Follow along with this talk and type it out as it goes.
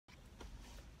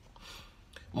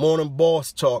Morning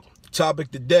Boss Talk. Topic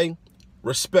today,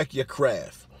 respect your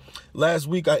craft. Last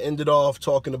week I ended off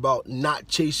talking about not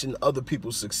chasing other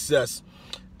people's success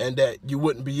and that you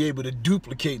wouldn't be able to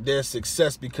duplicate their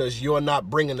success because you're not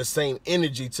bringing the same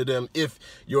energy to them if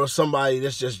you're somebody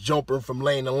that's just jumping from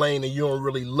lane to lane and you don't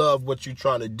really love what you're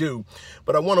trying to do.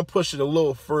 But I want to push it a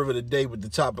little further today with the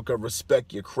topic of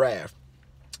respect your craft.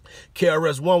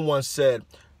 KRS-One once said,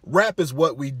 rap is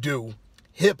what we do,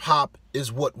 hip-hop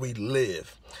is what we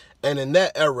live. And in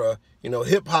that era,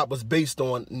 hip-hop was based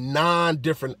on 9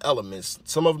 different elements.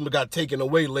 Some of them got taken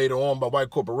away later on by white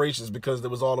corporations because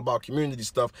it was all about community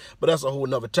stuff, but that's a whole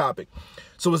nother topic.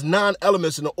 So it's 9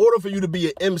 elements. In order for you to be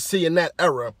an MC in that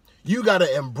era, you got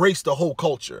to embrace the whole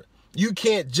culture. You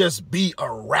can't just be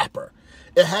a rapper.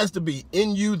 It has to be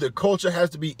in you. The culture has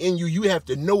to be in you. You have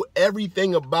to know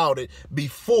everything about it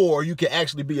before you can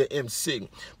actually be an MC.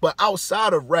 But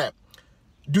outside of rap,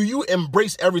 do you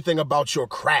embrace everything about your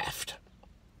craft?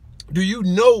 Do you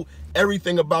know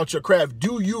everything about your craft?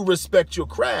 Do you respect your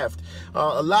craft?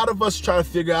 A lot of us try to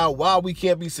figure out why we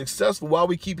can't be successful, why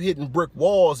we keep hitting brick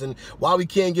walls, and why we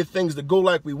can't get things to go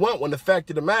like we want, when the fact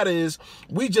of the matter is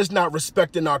we just not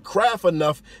respecting our craft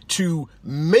enough to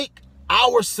make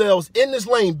ourselves in this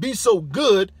lane be so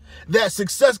good that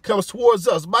success comes towards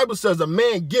us. The Bible says a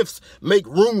man's gifts make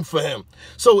room for him.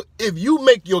 So if you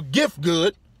make your gift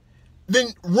good, then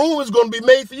room is going to be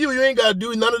made for you. You ain't got to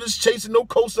do none of this chasing no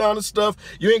cosigner stuff.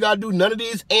 You ain't got to do none of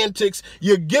these antics.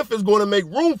 Your gift is going to make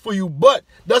room for you, but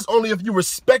that's only if you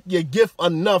respect your gift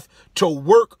enough to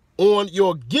work on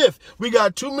your gift. We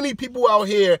got too many people out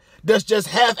here that's just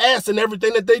half-assing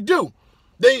everything that they do.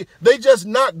 They just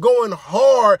not going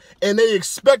hard, and they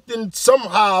expecting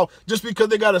somehow, just because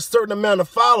they got a certain amount of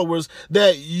followers,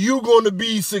 that you going to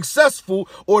be successful,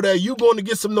 or that you going to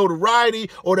get some notoriety,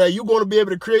 or that you going to be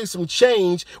able to create some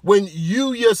change when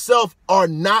you yourself are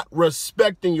not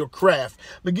respecting your craft.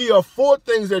 But give you 4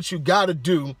 things that you got to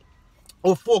do,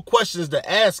 or 4 questions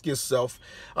to ask yourself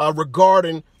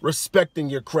regarding respecting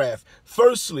your craft.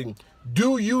 Firstly,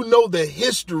 do you know the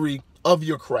history of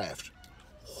your craft?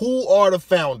 Who are the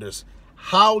founders?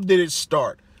 How did it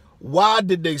start? Why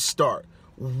did they start?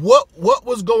 What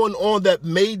was going on that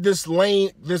made this lane,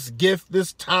 this gift,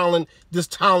 this talent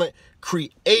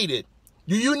created?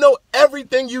 Do you know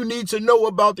everything you need to know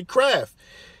about the craft?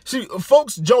 See,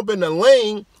 folks jump in the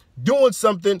lane doing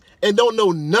something and don't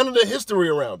know none of the history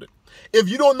around it. If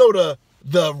you don't know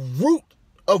the root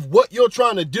of what you're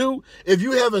trying to do, if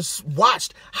you haven't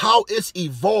watched how it's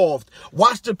evolved,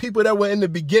 watch the people that were in the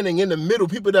beginning, in the middle,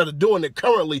 people that are doing it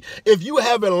currently. If you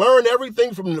haven't learned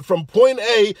everything from point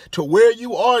A to where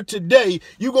you are today,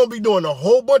 you're going to be doing a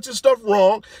whole bunch of stuff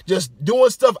wrong, just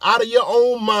doing stuff out of your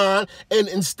own mind, and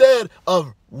instead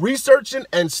of researching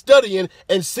and studying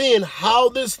and seeing how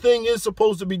this thing is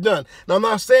supposed to be done. Now, I'm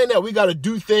not saying that we got to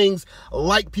do things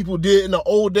like people did in the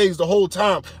old days the whole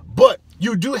time, but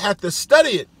you do have to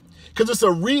study it, because it's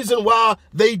a reason why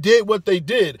they did what they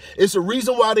did. It's a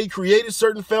reason why they created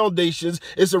certain foundations.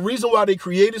 It's a reason why they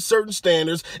created certain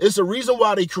standards. It's a reason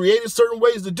why they created certain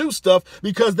ways to do stuff,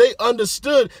 because they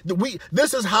understood that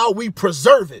this is how we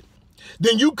preserve it.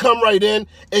 Then you come right in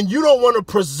and you don't want to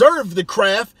preserve the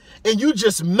craft, and you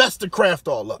just mess the craft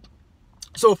all up.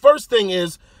 So first thing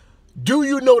is, do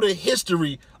you know the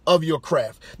history of your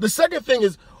craft? The second thing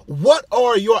is, what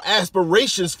are your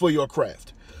aspirations for your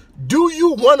craft? Do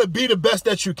you want to be the best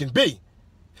that you can be?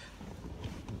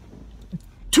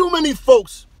 Too many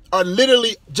folks are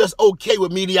literally just okay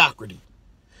with mediocrity.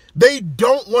 They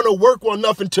don't want to work on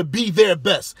nothing to be their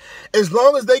best. As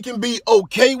long as they can be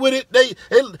okay with it,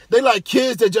 they like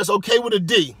kids that just okay with a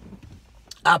D.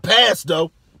 I passed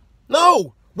though.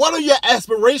 No. What are your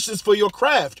aspirations for your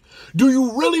craft? Do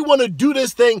you really want to do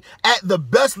this thing at the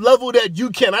best level that you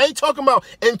can? I ain't talking about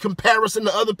in comparison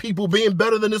to other people being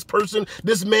better than this person,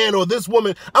 this man or this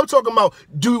woman. I'm talking about,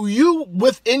 do you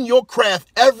within your craft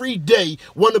every day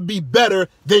want to be better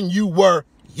than you were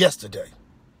yesterday?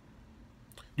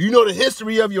 Do you know the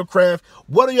history of your craft?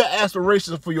 What are your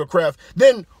aspirations for your craft?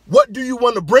 Then what do you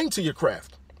want to bring to your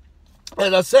craft?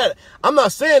 As I said, I'm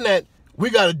not saying that we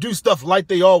got to do stuff like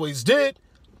they always did.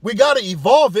 We got to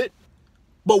evolve it,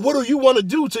 but what do you want to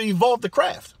do to evolve the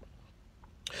craft?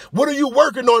 What are you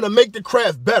working on to make the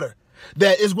craft better,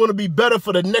 that is going to be better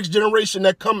for the next generation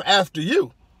that come after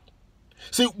you?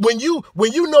 See, when you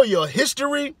know your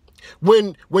history,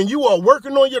 when you are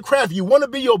working on your craft, you want to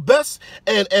be your best,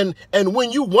 and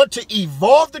when you want to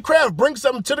evolve the craft, bring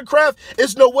something to the craft,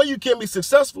 it's no way you can't be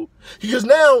successful, because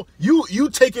now you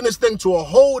taking this thing to a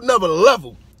whole nother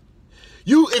level.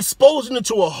 You exposing it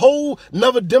to a whole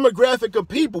nother demographic of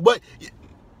people. But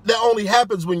that only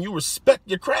happens when you respect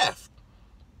your craft.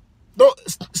 Don't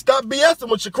stop BSing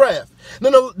with your craft.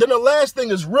 Then the last thing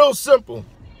is real simple.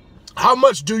 How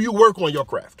much do you work on your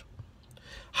craft?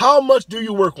 How much do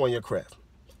you work on your craft?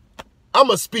 I'm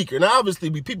a speaker. Now, obviously,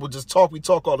 we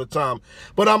talk all the time.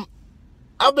 But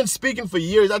I've been speaking for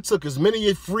years. I took as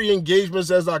many free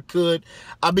engagements as I could.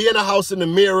 I be in the house in the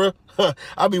mirror.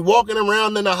 I be walking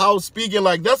around in the house speaking.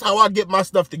 Like, that's how I get my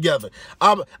stuff together.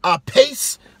 I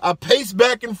pace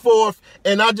back and forth,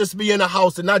 and I just be in the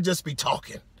house and I just be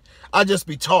talking. I just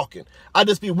be talking. I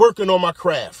just be working on my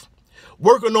craft.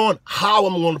 Working on how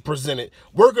I'm going to present it,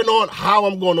 working on how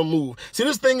I'm going to move. See,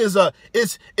 this thing is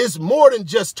it's more than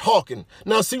just talking.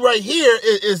 Now, see, right here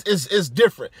is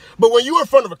different. But when you're in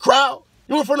front of a crowd,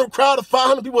 you're in front of a crowd of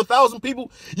 500 people, 1,000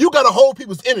 people, you got to hold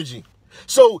people's energy.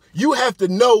 So you have to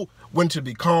know when to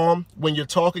be calm when you're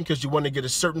talking because you want to get a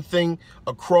certain thing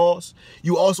across.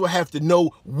 You also have to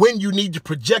know when you need to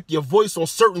project your voice on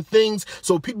certain things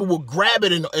so people will grab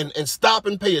it and stop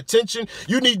and pay attention.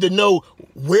 You need to know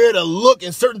where to look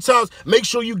in certain times. Make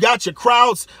sure you got your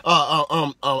crowd's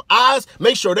eyes.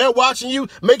 Make sure they're watching you.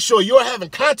 Make sure you're having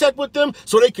contact with them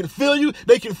so they can feel you.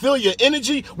 They can feel your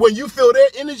energy. When you feel their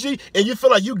energy and you feel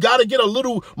like you got to get a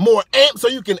little more amped so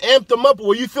you can amp them up,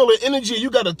 or you feel the energy and you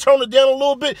got to turn it down a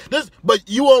little bit. But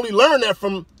you only learn that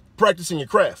from practicing your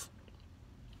craft.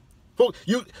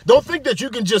 You don't think that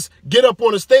you can just get up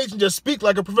on a stage and just speak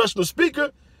like a professional speaker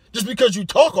just because you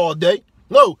talk all day.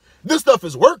 No, this stuff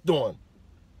is worked on.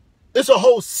 It's a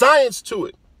whole science to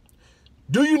it.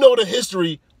 Do you know the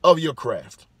history of your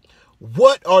craft?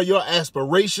 What are your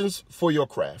aspirations for your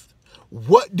craft?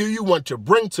 What do you want to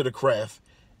bring to the craft?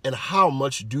 And how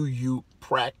much do you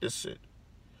practice it?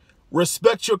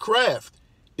 Respect your craft.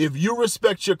 If you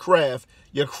respect your craft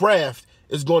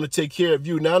is going to take care of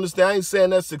you. Now, understand, I ain't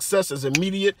saying that success is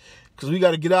immediate because we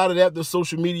got to get out of that, the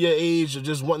social media age of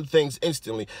just wanting things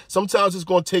instantly. Sometimes it's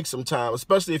going to take some time,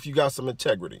 especially if you got some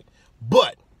integrity.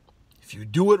 But if you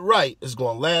do it right, it's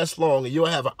going to last long and you'll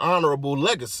have an honorable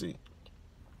legacy.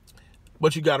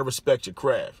 But you got to respect your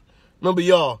craft. Remember,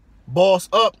 y'all, Boss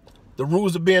Up, the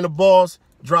rules of being a boss,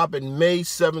 dropping May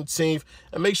 17th.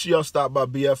 And make sure y'all stop by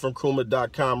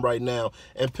bfmcrewman.com right now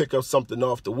and pick up something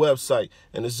off the website.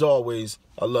 And as always,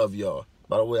 I love y'all.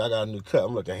 By the way, I got a new cut.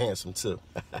 I'm looking handsome too.